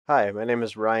Hi, my name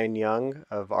is Ryan Young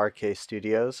of Arcay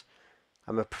Studios.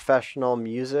 I'm a professional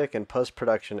music and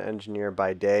post-production engineer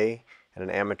by day and an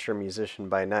amateur musician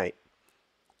by night.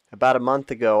 About a month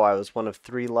ago, I was one of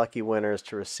three lucky winners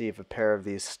to receive a pair of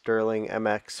these Sterling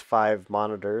MX5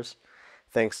 monitors,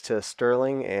 thanks to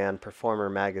Sterling and Performer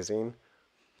magazine.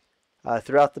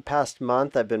 Throughout the past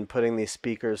month, I've been putting these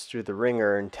speakers through the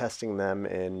ringer and testing them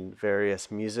in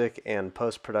various music and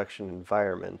post-production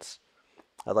environments.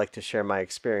 I'd like to share my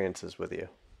experiences with you.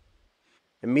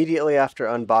 Immediately after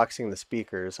unboxing the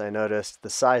speakers, I noticed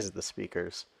the size of the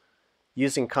speakers.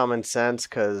 Using common sense,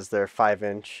 because they're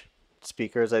 5-inch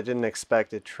speakers, I didn't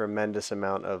expect a tremendous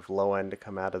amount of low end to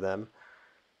come out of them.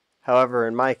 However,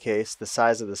 in my case, the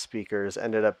size of the speakers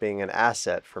ended up being an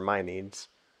asset for my needs.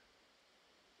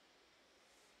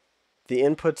 The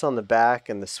inputs on the back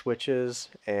and the switches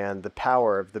and the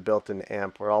power of the built-in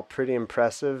amp were all pretty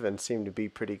impressive and seemed to be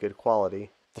pretty good quality.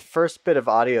 The first bit of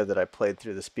audio that I played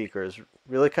through the speakers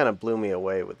really kind of blew me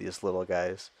away with these little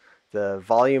guys. The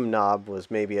volume knob was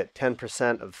maybe at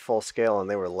 10% of full scale and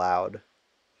they were loud.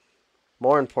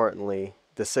 More importantly,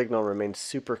 the signal remained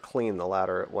super clean the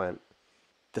louder it went.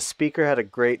 The speaker had a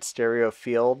great stereo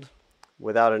field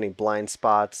without any blind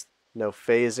spots, no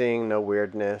phasing, no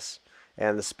weirdness,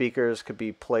 and the speakers could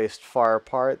be placed far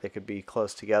apart, they could be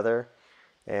close together,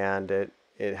 and it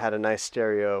had a nice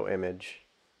stereo image.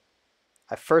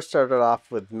 I first started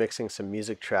off with mixing some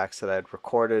music tracks that I had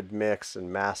recorded, mixed,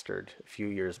 and mastered a few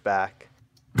years back.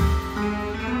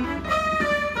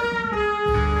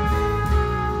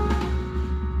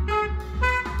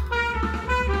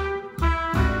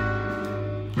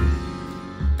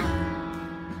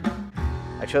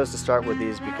 I chose to start with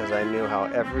these because I knew how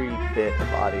every bit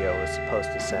of audio was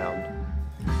supposed to sound.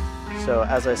 So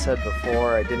as I said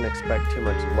before, I didn't expect too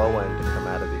much low end to come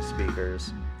out of these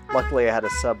speakers. Luckily I had a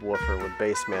subwoofer with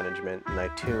bass management and I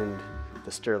tuned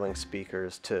the Sterling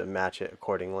speakers to match it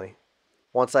accordingly.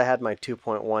 Once I had my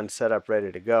 2.1 setup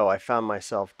ready to go, I found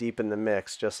myself deep in the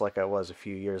mix just like I was a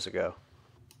few years ago.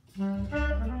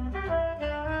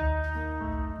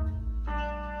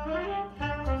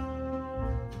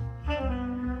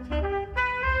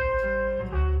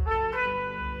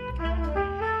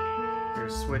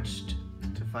 Here's switched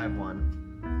to 5.1.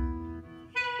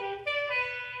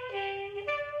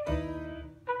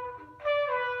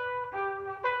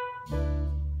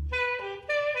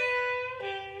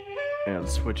 And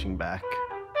switching back.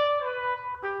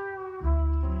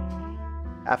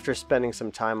 After spending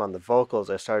some time on the vocals,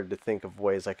 I started to think of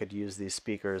ways I could use these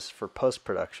speakers for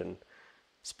post-production,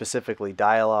 specifically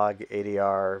dialogue,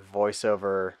 ADR,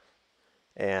 voiceover,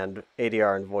 and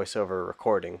ADR and voiceover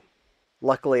recording.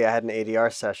 Luckily, I had an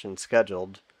ADR session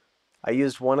scheduled. I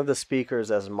used one of the speakers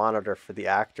as a monitor for the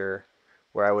actor,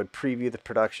 where I would preview the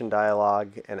production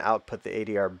dialogue and output the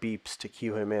ADR beeps to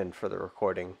cue him in for the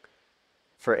recording.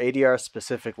 For ADR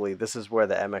specifically, this is where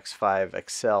the MX5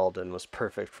 excelled and was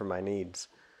perfect for my needs.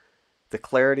 The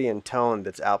clarity and tone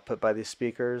that's output by these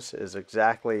speakers is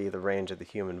exactly the range of the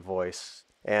human voice.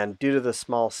 And due to the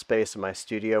small space in my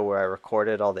studio where I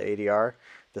recorded all the ADR,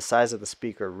 the size of the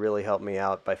speaker really helped me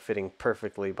out by fitting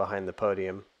perfectly behind the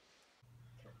podium.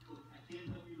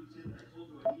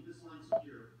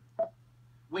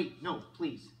 Wait, no,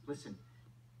 please, listen.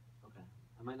 Okay,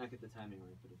 I might not get the timing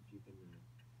right, but if you can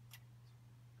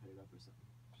cut it up or something.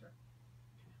 Sure.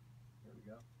 Okay. There we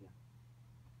go. Yeah.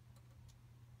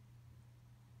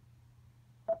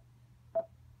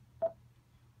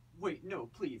 Wait, no,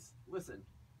 please, listen.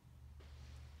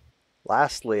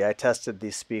 Lastly, I tested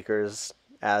these speakers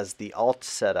as the alt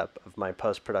setup of my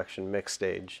post-production mix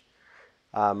stage.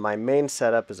 My main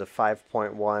setup is a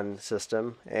 5.1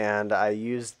 system, and I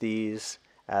use these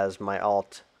as my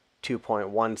alt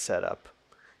 2.1 setup.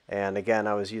 And again,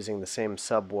 I was using the same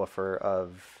subwoofer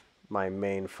of my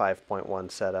main 5.1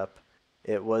 setup.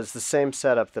 It was the same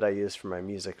setup that I used for my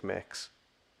music mix.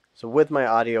 So with my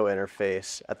audio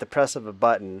interface, at the press of a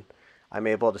button, I'm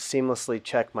able to seamlessly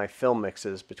check my film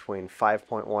mixes between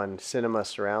 5.1 cinema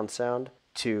surround sound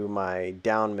to my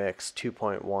down mix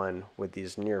 2.1 with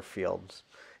these near fields.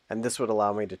 And this would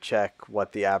allow me to check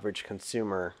what the average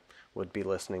consumer would be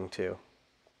listening to.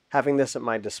 Having this at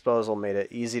my disposal made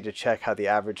it easy to check how the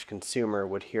average consumer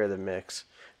would hear the mix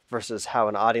versus how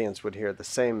an audience would hear the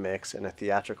same mix in a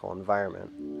theatrical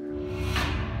environment.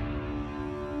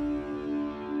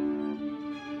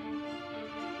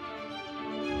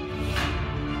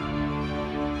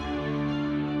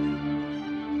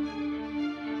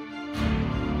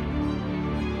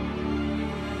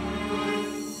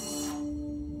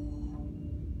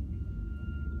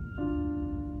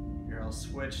 Here I'll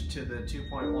switch to the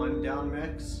 2.1 down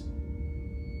mix.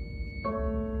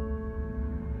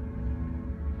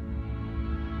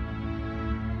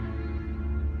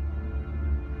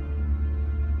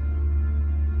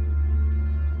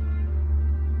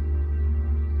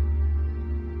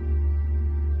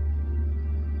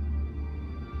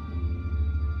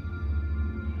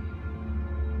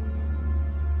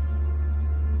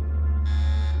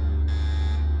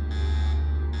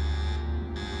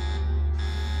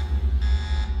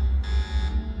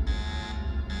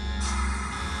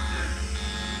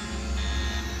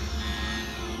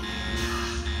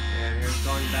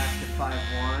 Going back to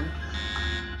 5.1.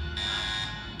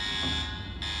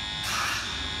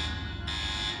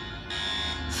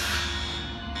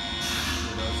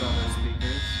 Those other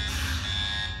speakers.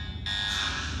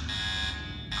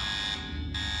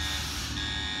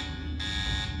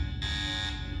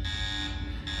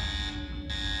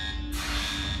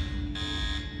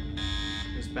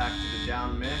 Goes back to the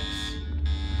down mix.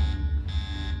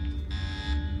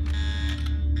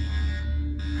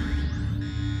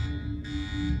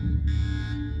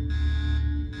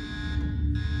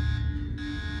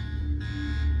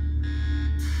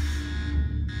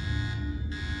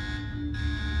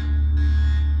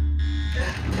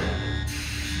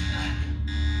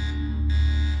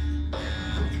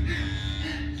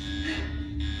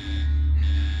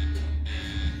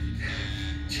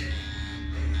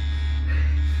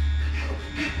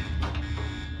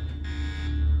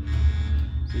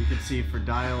 So you can see for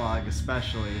dialogue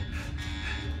especially,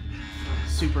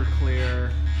 super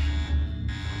clear.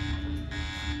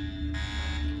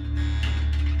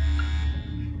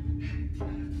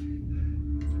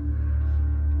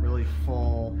 Really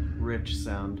full, rich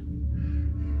sound.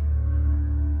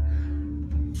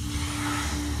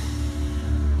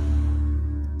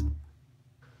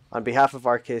 On behalf of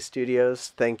Arcay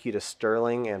Studios, thank you to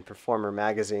Sterling and Performer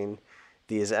Magazine.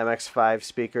 These MX5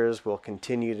 speakers will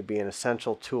continue to be an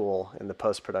essential tool in the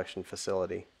post-production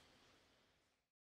facility.